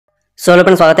Hello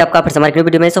friends, स्वागत है आपका फिर से हमारे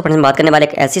वीडियो में। फ्रेंड्स हम बात करने वाले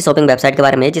एक ऐसी शॉपिंग वेबसाइट के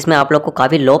बारे में जिसमें आप लोग को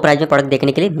काफ़ी लो प्राइस में प्रोडक्ट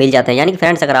देखने के लिए मिल जाते हैं। यानी कि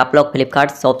फ्रेंड्स, अगर आप लोग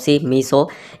फ्लिपकार्ट, शॉप्सी, मीशो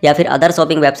या फिर अदर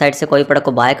शॉपिंग वेबसाइट से कोई प्रोडक्ट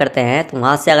को बाय करते हैं तो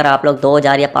वहाँ से अगर आप लोग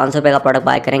 2000 या 500 रुपये का प्रोडक्ट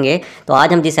बाय करेंगे तो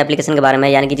आज हम जिस एप्लीकेशन के बारे में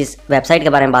यानी कि जिस वेबसाइट के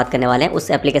बारे में बात करने वाले हैं उस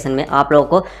एप्लीकेशन में आप लोगों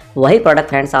को वही प्रोडक्ट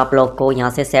फ्रेंड्स आप लोग को यहाँ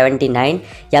से 79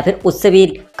 या फिर उससे भी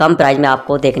कम प्राइस में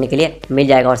आपको देखने के लिए मिल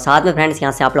जाएगा। और साथ में फ्रेंड्स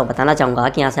यहाँ से आप लोग बताना चाहूँगा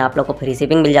कि यहाँ से आप लोग को फ्री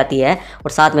शिपिंग मिल जाती है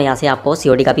और साथ में यहाँ से आपको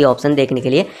COD का भी ऑप्शन देखने के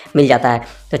लिए मिल जाता है।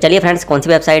 तो चलिए फ्रेंड्स, कौन सी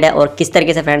वेबसाइट है और किस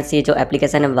तरीके से फ्रेंड्स ये जो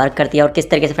एप्लीकेशन है वर्क करती है और किस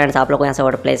तरीके से फ्रेंड्स आप लोग को यहाँ से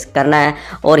ऑर्डर प्लेस करना है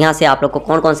और यहाँ से आप लोग को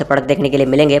कौन कौन से प्रोडक्ट देखने के लिए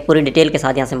मिलेंगे पूरी डिटेल के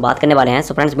साथ यहाँ से हम बात करने वाले हैं।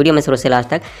 सो फ्रेंड्स, वीडियो में शुरू से लास्ट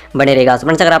तक बने रहेगा। सो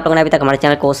फ्रेंड्स, अगर आप लोगों ने अभी तक हमारे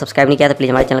चैनल को सब्सक्राइब नहीं किया तो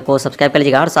प्लीज़ हमारे चैनल को सब्सक्राइब कर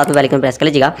लीजिएगा और साथ में बेल आइकन प्रेस कर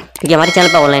लीजिएगा क्योंकि हमारे चैनल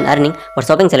पर ऑनलाइन अर्निंग और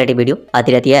शॉपिंग से रिलेटेड वीडियो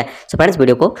आती रहती है। सो फ्रेंड्स,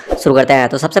 वीडियो को शुरू करते हैं।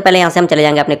 तो सबसे पहले यहाँ से हम चले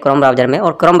जाएंगे अपने क्रोम ब्राउजर में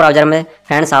और क्रोम ब्राउजर में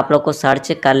फ्रेंड्स आप लोग को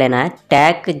सर्च कर लेना है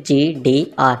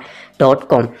techgdr.com।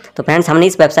 तो फ्रेंड्स, हमने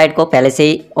इस वेबसाइट को पहले से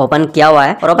ही ओपन किया हुआ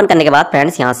है और ओपन करने के बाद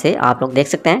फ्रेंड्स यहाँ से आप लोग देख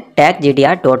सकते हैं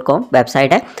techgdr.com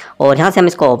वेबसाइट है और यहाँ से हम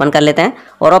इसको ओपन कर लेते हैं।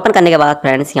 और ओपन करने के बाद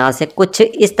फ्रेंड्स यहाँ से कुछ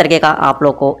इस तरीके का आप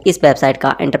लोग को इस वेबसाइट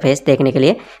का इंटरफेस देखने के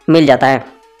लिए मिल जाता है।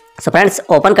 सो फ्रेंड्स,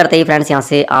 ओपन करते ही फ्रेंड्स यहाँ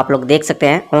से आप लोग देख सकते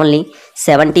हैं ओनली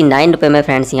 79 रुपये में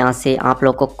फ्रेंड्स यहाँ से आप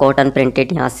लोग को कॉटन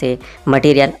प्रिंटेड यहाँ से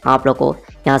मटेरियल आप लोग को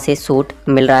यहाँ से सूट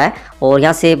मिल रहा है। और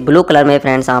यहाँ से ब्लू कलर में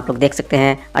फ्रेंड्स आप लोग देख सकते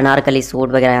हैं अनारकली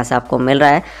सूट वगैरह यहाँ से आपको मिल रहा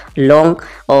है लॉन्ग।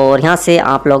 और यहाँ से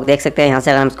आप लोग देख सकते हैं यहाँ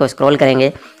से अगर हम इसको स्क्रॉल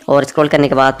करेंगे और स्क्रॉल करने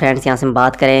के बाद फ्रेंड्स यहाँ से हम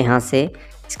बात करें यहाँ से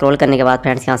स्क्रॉल करने के बाद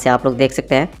फ्रेंड्स यहाँ से आप लोग देख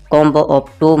सकते हैं combo of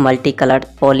 2 multi coloured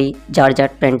poly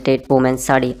georgette printed women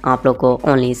sari आप लोग को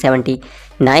ओनली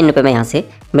 79 रुपये में यहाँ से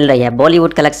मिल रही है।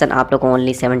 बॉलीवुड कलेक्शन आप लोग को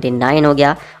ओनली 79 हो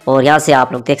गया। और यहाँ से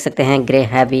आप लोग देख सकते हैं grey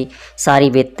heavy sari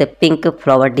with pink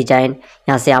flower design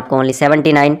यहाँ से आपको ओनली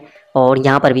 79 और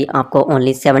यहाँ पर भी आपको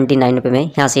ओनली 79 रुपये में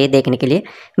यहाँ से देखने के लिए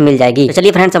मिल जाएगी। तो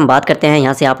चलिए फ्रेंड्स, हम बात करते हैं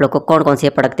यहाँ से आप लोग को कौन कौन से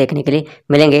प्रोडक्ट देखने के लिए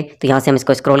मिलेंगे। तो यहाँ से हम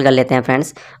इसको स्क्रॉल कर लेते हैं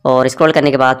फ्रेंड्स और स्क्रॉल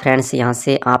करने के बाद फ्रेंड्स यहाँ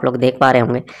से आप लोग देख पा रहे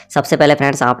होंगे सबसे पहले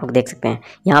फ्रेंड्स आप लोग देख सकते हैं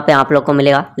यहाँ पे आप लोग को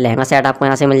मिलेगा लहंगा सेट आपको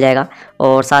यहाँ से मिल जाएगा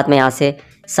और साथ में यहाँ से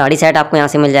साड़ी सेट आपको यहाँ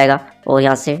से मिल जाएगा और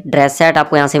यहाँ से ड्रेस सेट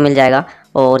आपको यहाँ से मिल जाएगा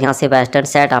और यहाँ से वेस्टर्न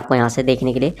सेट आपको यहाँ से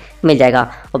देखने के लिए मिल जाएगा।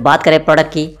 और बात करें प्रोडक्ट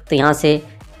की तो यहाँ से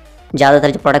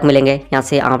ज़्यादातर जो प्रोडक्ट मिलेंगे यहाँ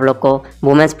से आप लोग को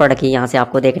वुमेंस प्रोडक्ट ही यहाँ से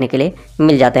आपको देखने के लिए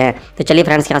मिल जाते हैं। तो चलिए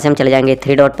फ्रेंड्स, यहाँ से हम चले जाएंगे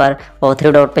 3 डॉट पर और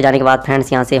 3 डॉट पर जाने के बाद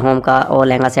फ्रेंड्स यहाँ से होम का और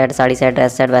lehenga set, sari set,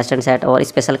 dress set, western set और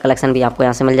स्पेशल कलेक्शन भी आपको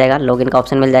यहाँ से मिल जाएगा। लॉगिन का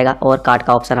ऑप्शन मिल जाएगा और कार्ड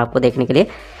का ऑप्शन आपको देखने के लिए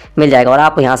मिल जाएगा। और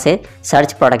आप यहाँ से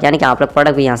सर्च प्रोडक्ट यानी कि आप लोग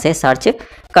प्रोडक्ट भी यहाँ से सर्च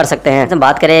कर सकते हैं। तो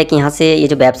बात करें कि यहाँ से ये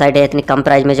जो वेबसाइट है इतनी कम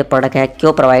प्राइस में जो प्रोडक्ट है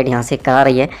क्यों प्रोवाइड यहाँ से करा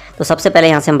रही है, तो सबसे पहले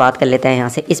यहाँ से हम बात कर लेते हैं यहाँ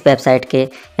से इस वेबसाइट के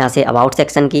यहाँ से अबाउट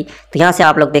सेक्शन की। तो यहाँ से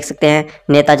आप लोग देख सकते हैं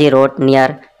नेताजी रोड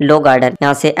नियर लो गार्डन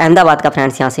यहाँ से अहमदाबाद का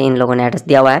फ्रेंड्स यहाँ से इन लोगों ने एड्रेस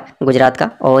दिया हुआ है गुजरात का।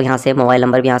 और यहाँ से मोबाइल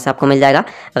नंबर भी यहाँ से आपको मिल जाएगा।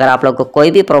 अगर आप लोग को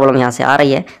कोई भी प्रॉब्लम यहाँ से आ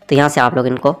रही है तो यहाँ से आप लोग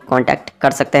इनको कॉन्टैक्ट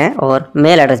कर सकते हैं और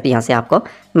मेल एड्रेस भी यहाँ से आपको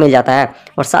मिल जाता है।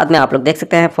 और साथ में आप लोग देख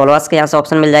सकते हैं फॉलोअर्स का यहाँ से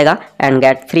ऑप्शन मिल जाएगा and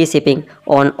get free shipping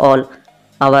on all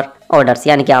our orders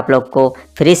यानी कि आप लोग को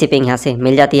फ्री शिपिंग यहाँ से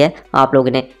मिल जाती है। आप लोग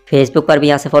इन्हें फेसबुक पर भी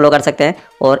यहाँ से फॉलो कर सकते हैं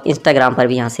और इंस्टाग्राम पर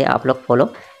भी यहाँ से आप लोग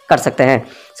फॉलो कर सकते हैं।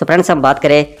 सो फ्रेंड्स, हम बात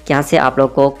करें कि यहाँ से आप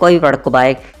लोग को कोई भी प्रोडक्ट को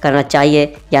बाय करना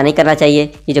चाहिए या नहीं करना चाहिए।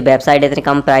 ये जो वेबसाइट है इतनी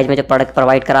कम प्राइस में जो प्रोडक्ट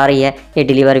प्रोवाइड करा रही है ये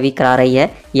डिलीवर भी करा रही है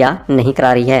या नहीं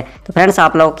करा रही है। तो फ्रेंड्स,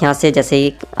 आप लोग यहाँ से जैसे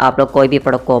ही आप लोग कोई भी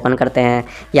प्रोडक्ट को ओपन करते हैं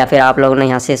या फिर आप लोगों ने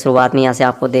यहाँ से शुरुआत में यहाँ से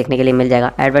आपको देखने के लिए मिल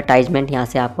जाएगा एडवर्टाइजमेंट यहाँ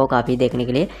से आपको काफ़ी देखने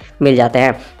के लिए मिल जाते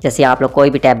हैं। जैसे आप लोग कोई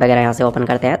भी टैब वगैरह यहाँ से ओपन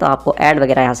करते हैं तो आपको ऐड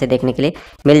वगैरह यहाँ से देखने के लिए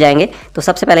मिल जाएंगे। तो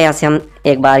सबसे पहले यहाँ से हम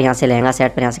एक बार यहाँ से लहंगा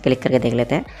सेट पर यहाँ से क्लिक करके देख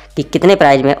लेते हैं कि कितने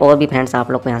प्राइस में और भी फ्रेंड्स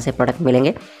आप लोग को यहाँ से प्रोडक्ट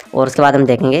मिलेंगे। और उसके बाद हम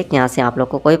देखेंगे कि यहाँ से आप लोग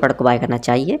को कोई प्रोडक्ट को बाय करना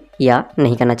चाहिए या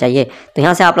नहीं करना चाहिए। तो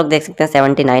यहाँ से आप लोग देख सकते हैं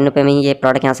 79 रुपये में ही ये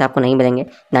प्रोडक्ट यहाँ से आपको नहीं मिलेंगे,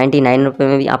 99 रुपये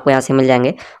में भी आपको यहाँ से मिल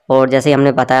जाएंगे। और जैसे ही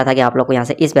हमने बताया था कि आप लोग को यहाँ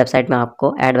से इस वेबसाइट में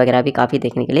आपको ऐड वगैरह भी काफ़ी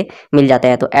देखने के लिए मिल जाते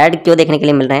हैं। तो ऐड क्यों देखने के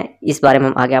लिए मिल रहे हैं इस बारे में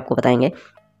हम आगे आपको बताएंगे।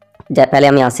 पहले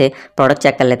हम यहाँ से प्रोडक्ट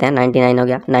चेक कर लेते हैं। 99 हो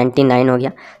गया, 99 हो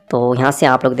गया। तो यहाँ से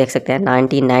आप लोग देख सकते हैं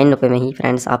 99 रुपये में ही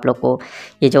फ्रेंड्स आप लोग को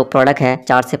ये जो प्रोडक्ट है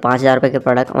 4 से 5 हज़ार रुपये के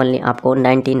प्रोडक्ट ओनली आपको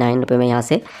 99 रुपये में यहाँ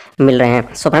से मिल रहे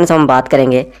हैं। सो फ्रेंड्स, हम बात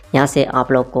करेंगे यहाँ से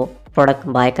आप लोग को प्रोडक्ट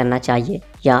बाय करना चाहिए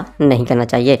या नहीं करना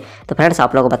चाहिए। तो फ्रेंड्स,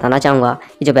 आप लोगों को बताना चाहूँगा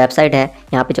ये जो वेबसाइट है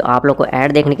यहाँ पे जो आप लोग को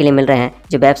ऐड देखने के लिए मिल रहे हैं,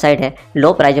 जो वेबसाइट है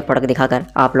लो प्राइस में प्रोडक्ट दिखाकर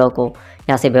आप लोगों को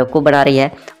यहाँ से बेवकूफ़ बना रही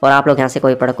है और आप लोग यहाँ से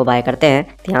कोई प्रोडक्ट को बाय करते हैं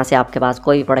तो यहाँ से आपके पास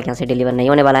कोई भी प्रोडक्ट यहाँ से डिलीवर नहीं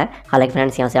होने वाला है। हालांकि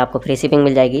फ्रेंड्स यहाँ से आपको फ्री शिपिंग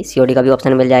मिल जाएगी, COD का भी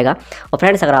ऑप्शन मिल जाएगा। और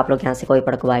फ्रेंड्स अगर आप लोग यहाँ से कोई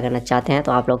प्रोडक्ट को बाय करना चाहते हैं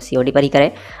तो आप लोग COD पर ही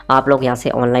करें, आप लोग यहाँ से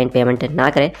ऑनलाइन पेमेंट ना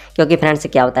करें। क्योंकि फ्रेंड्स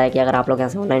क्या होता है कि अगर आप लोग यहाँ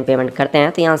से ऑनलाइन पेमेंट करते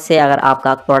हैं तो यहाँ से अगर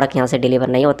आपका प्रोडक्ट यहाँ से डिलीवर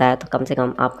नहीं होता है तो कम से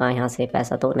कम आपका यहाँ से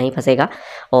पैसा तो नहीं फंसेगा,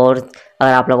 और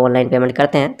अगर आप लोग ऑनलाइन पेमेंट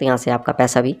करते हैं तो यहाँ से आपका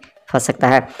पैसा भी फंस सकता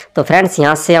है। तो फ्रेंड्स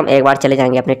यहाँ से हम एक बार चले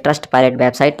जाएंगे अपने ट्रस्ट पायलट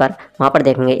वेबसाइट पर, वहाँ पर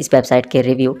देखेंगे इस वेबसाइट के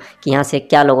रिव्यू कि यहाँ से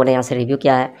क्या लोगों ने यहाँ से रिव्यू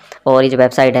किया है और ये जो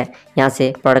वेबसाइट है यहाँ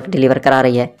से प्रोडक्ट डिलीवर करा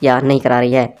रही है या नहीं करा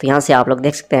रही है। तो यहाँ से आप लोग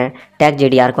देख सकते हैं टैग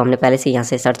GDR को हमने पहले से यहाँ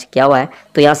से सर्च किया हुआ है,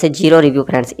 तो यहाँ से 0 रिव्यू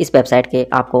फ्रेंड्स इस वेबसाइट के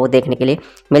आपको देखने के लिए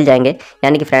मिल जाएंगे।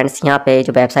 यानी कि फ्रेंड्स यहाँ पे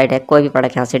जो वेबसाइट है कोई भी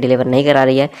प्रोडक्ट यहाँ से डिलीवर नहीं करा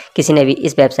रही है, किसी ने भी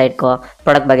इस वेबसाइट का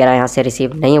प्रोडक्ट वगैरह यहाँ से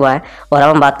रिसीव नहीं हुआ है। और अब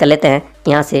हम बात कर लेते हैं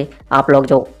यहाँ से आप लोग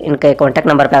जो इनके कॉन्टैक्ट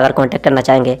नंबर पे अगर कॉन्टैक्ट करना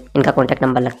चाहेंगे, इनका कॉन्टैक्ट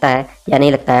नंबर लगता है या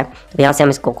नहीं लगता है। तो यहाँ से हम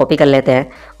इसको कॉपी कर लेते हैं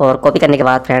और कॉपी करने के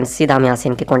बाद फ्रेंड्स सीधा हम यहाँ से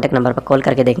इनके कॉन्टैक्ट नंबर पर कॉल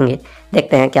करके देखेंगे,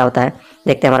 देखते हैं क्या होता है,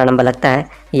 देखते हैं हमारा नंबर लगता है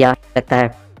या लगता है।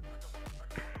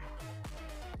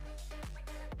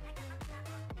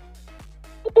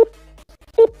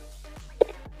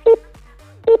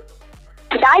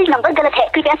 डायल नंबर गलत है,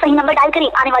 कृपया सही नंबर डायल करें।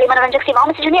 आने वाली मनोरंजक सेवाओं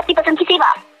में से चुनिए अपनी पसंद की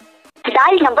सेवा।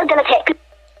 डायल नंबर गलत है।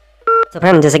 तो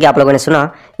फ्रेंड जैसे कि आप लोगों ने सुना,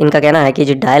 इनका कहना है कि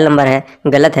जो डायल नंबर है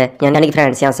गलत है। यानी कि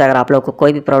फ्रेंड्स यहाँ से अगर आप लोगों को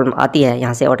कोई भी प्रॉब्लम आती है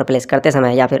यहाँ से ऑर्डर प्लेस करते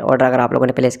समय, या फिर ऑर्डर अगर आप लोगों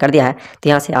ने प्लेस कर दिया है तो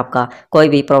यहाँ से आपका कोई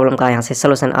भी प्रॉब्लम का यहाँ से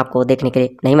सोल्यूशन आपको देखने के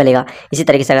लिए नहीं मिलेगा। इसी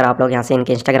तरीके से अगर आप लोग यहाँ से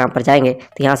इनके इंस्टाग्राम पर जाएंगे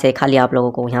तो यहाँ से खाली आप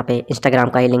लोगों को यहाँ पे इंस्टाग्राम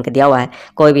का ही लिंक दिया हुआ है,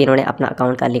 कोई भी इन्होंने अपना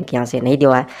अकाउंट का लिंक यहाँ से नहीं दिया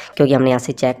हुआ है, क्योंकि हमने यहाँ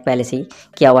से चेक पहले से ही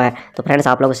किया हुआ है। तो फ्रेंड्स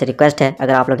आप लोगों से रिक्वेस्ट है,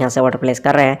 अगर आप लोग यहाँ से ऑर्डर प्लेस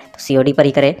कर रहे हैं तो COD पर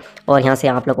ही करें और यहाँ से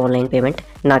आप लोग ऑनलाइन पेमेंट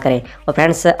ना करें। और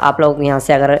फ्रेंड्स आप लोग यहाँ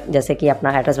से अगर जैसे कि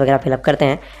अपना एड्रेस वगैरह फिलअप करते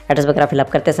हैं, एड्रेस वगैरह फिलअप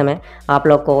करते समय आप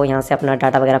लोग को यहाँ से अपना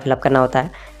डाटा वगैरह फिलअप करना होता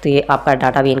है, तो ये आपका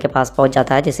डाटा भी इनके पास पहुँच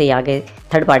जाता है, जिससे ये आगे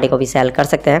थर्ड पार्टी को भी सेल कर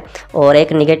सकते हैं। और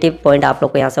एक निगेटिव पॉइंट आप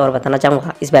लोग को यहाँ से और बताना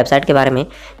चाहूँगा इस वेबसाइट के बारे में।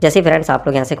 जैसे फ्रेंड्स आप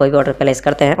लोग यहाँ से कोई भी ऑर्डर प्लेस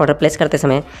करते हैं, ऑर्डर प्लेस करते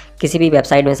समय किसी भी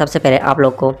वेबसाइट में सबसे पहले आप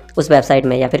लोग को उस वेबसाइट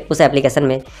में या फिर उस एप्लीकेशन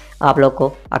में आप लोग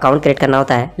को अकाउंट क्रिएट करना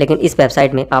होता है। लेकिन इस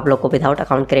वेबसाइट में आप लोग को विदाउट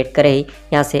अकाउंट क्रिएट करे ही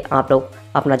यहाँ से आप लोग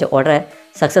अपना जो ऑर्डर है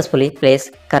सक्सेसफुली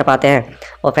प्लेस कर पाते हैं।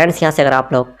 और फ्रेंड्स यहाँ से अगर आप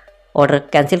लोग ऑर्डर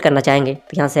कैंसिल करना चाहेंगे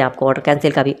तो यहाँ से आपको ऑर्डर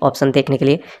कैंसिल का भी ऑप्शन देखने के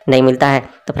लिए नहीं मिलता है।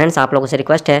 तो फ्रेंड्स आप लोगों से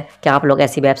रिक्वेस्ट है कि आप लोग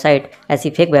ऐसी वेबसाइट, ऐसी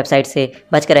फेक वेबसाइट से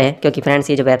बच कर रहें, क्योंकि फ्रेंड्स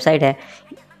ये जो वेबसाइट है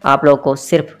आप लोग को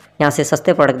सिर्फ यहाँ से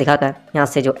सस्ते प्रोडक्ट दिखाकर यहाँ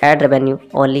से जो ऐड रेवेन्यू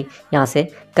ओनली यहाँ से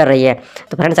कर रही है।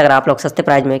 तो फ्रेंड्स अगर आप लोग सस्ते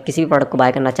प्राइस में किसी भी प्रोडक्ट को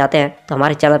बाय करना चाहते हैं तो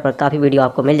हमारे चैनल पर काफ़ी वीडियो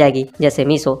आपको मिल जाएगी, जैसे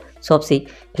मीशो, शॉप्सी,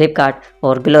 फ्लिपकार्ट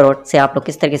और ग्लोरोड से आप लोग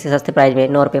किस तरीके से सस्ते प्राइस में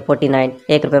 9 रुपये 49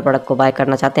 1 रुपये प्रोडक्ट को बाय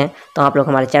करना चाहते हैं, तो आप लोग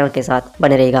हमारे चैनल के साथ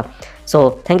बने रहेगा। So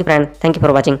thank you friend, thank you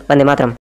for watching. Vande Mataram.